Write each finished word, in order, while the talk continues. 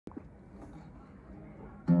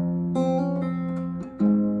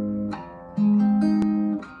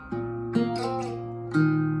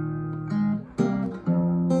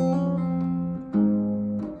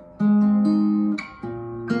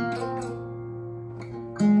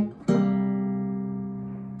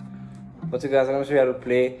What's up guys, I'm going to show you how to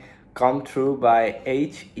play Come True by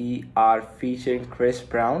H.E.R featuring Chris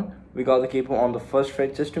Brown. We got the capo on the first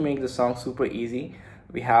fret just to make the song super easy.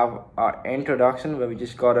 We have our introduction where we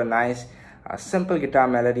just got a nice simple guitar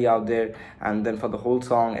melody out there, and then for the whole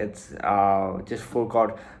song it's just four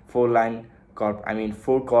chord chord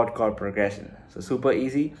progression. So super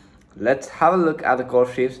easy. Let's have a look at the chord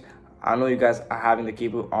shapes. I know you guys are having the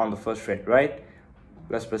capo on the first fret, right?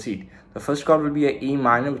 Let's proceed. The first chord will be a E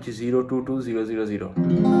minor, which is 0 2 2 0 0 0.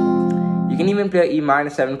 You can even play a E minor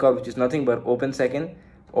 7 chord, which is nothing but open second,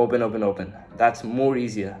 open open open. That's more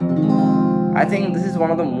easier. I think this is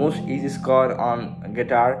one of the most easiest chord on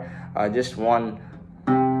guitar. Just one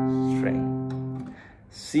string.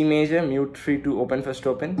 C major, mute 3 2 open first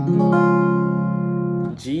open.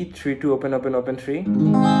 G 3 2 open open open 3.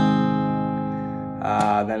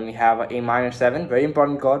 Then we have a A minor 7, very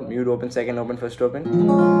important chord, mute open second open first open,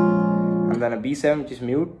 and then a B7, which is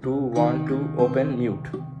mute 2 1 2 open mute.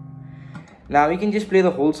 Now you can just play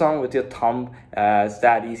the whole song with your thumb. It's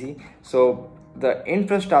that easy. So the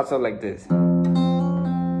intro starts out like this.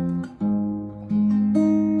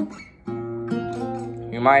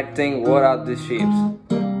 You might think, what are these shapes?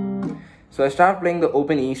 So I start playing the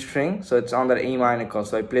open E string, so it's on that A minor chord.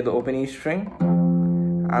 So I play the open E string,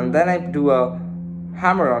 and then I do a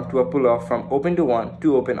hammer on to a pull off from open to 1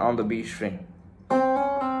 to open on the B string,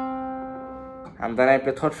 and then I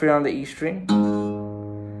play third fret on the E string,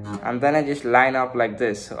 and then I just line up like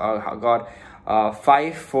this. I got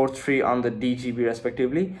 5 4 3 on the D G B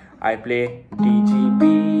respectively. I play D G B,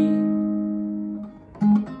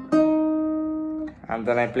 and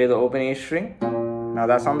then I play the open A string. Now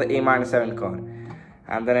that's on the A minor 7 chord,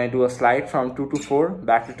 and then I do a slide from 2 to 4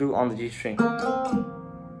 back to 2 on the G string.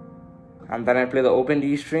 And then I play the open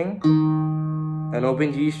D string, then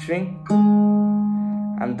open G string,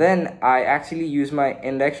 and then I actually use my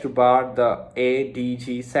index to bar the A, D,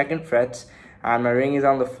 G second frets, and my ring is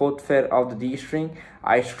on the 4th fret of the D string.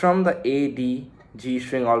 I strum the A, D, G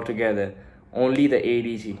string all together, only the A,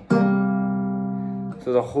 D, G.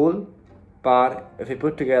 So the whole part, if we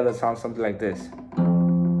put together, sounds something like this.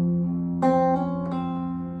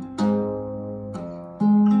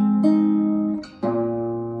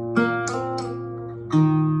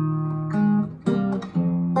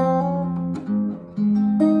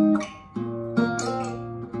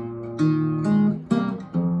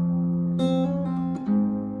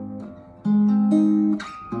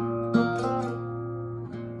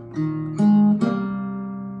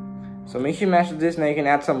 So make sure you master this. Now you can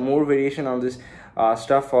add some more variation on this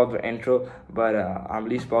stuff for the intro, but I'm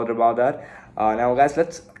least bothered about that. Now guys,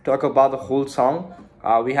 let's talk about the whole song.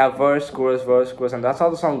 We have verse, chorus, and that's how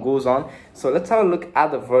the song goes on. So let's have a look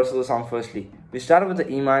at the verse of the song firstly. We started with the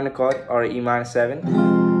E minor chord, or E minor 7,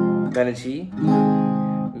 then a G,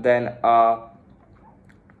 then A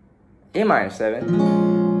minor 7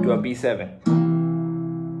 to a B7.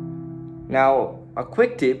 Now a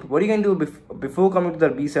quick tip, what you can do before coming to the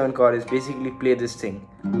B7 chord is basically play this thing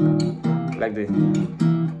like this.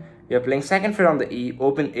 You're playing second fret on the E,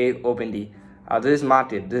 open A, open D. This is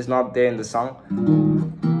marked, this is not there in the song.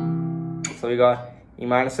 So we got E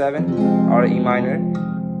minor 7 or E minor,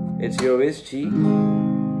 it's your wish, G,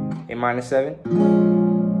 A minor 7.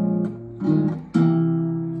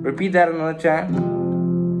 Repeat that another time.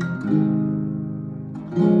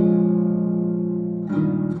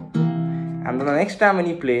 And then the next time when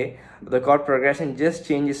you play, the chord progression just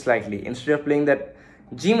changes slightly. Instead of playing that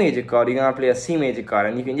G major chord, you're gonna play a C major chord,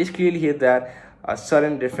 and you can just clearly hear that a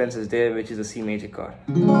sudden difference is there, which is a C major chord.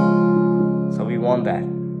 So we want that,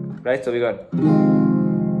 right? So we got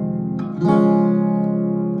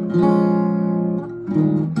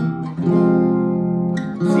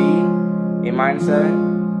C, A minor 7.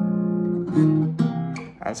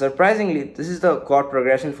 And surprisingly, this is the chord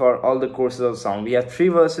progression for all the choruses of the song. We have 3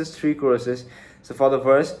 verses, 3 choruses. So for the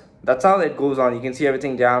verse, that's how it goes on. You can see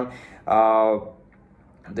everything down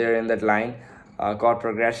there in that line, chord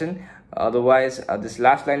progression. Otherwise, this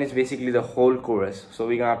last line is basically the whole chorus. So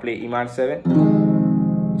we're gonna play E minor 7,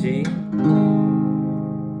 G, E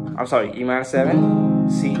minor 7,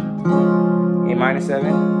 C, A minor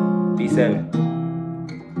 7, B7.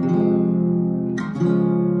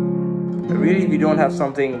 Really, we don't have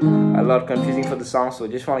something a lot confusing for the song, so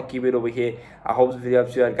just want to keep it over here. I hope the video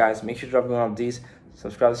helps you out, guys. Make sure to drop one of these,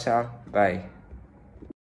 subscribe to the channel. Bye.